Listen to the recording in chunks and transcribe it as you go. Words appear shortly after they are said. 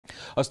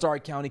A Starr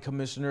County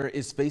commissioner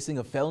is facing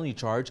a felony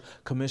charge.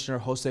 Commissioner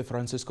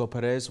Francisco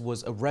Perez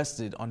was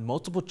arrested on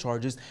multiple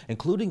charges,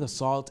 including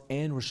assault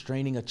and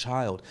restraining a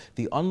child.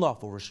 The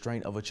unlawful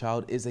restraint of a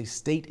child is a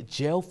state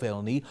jail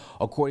felony.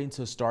 According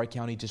to Starr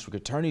County District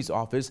Attorney's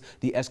Office,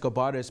 the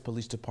Escobares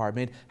Police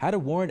Department had a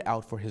warrant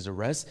out for his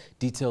arrest.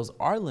 Details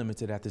are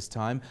limited at this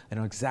time and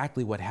on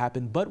exactly what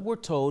happened, but we're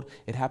told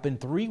it happened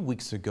 3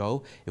 weeks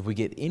ago. If we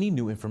get any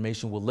new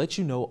information, we'll let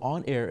you know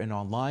on air and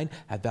online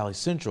at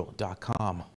valleycentral.com.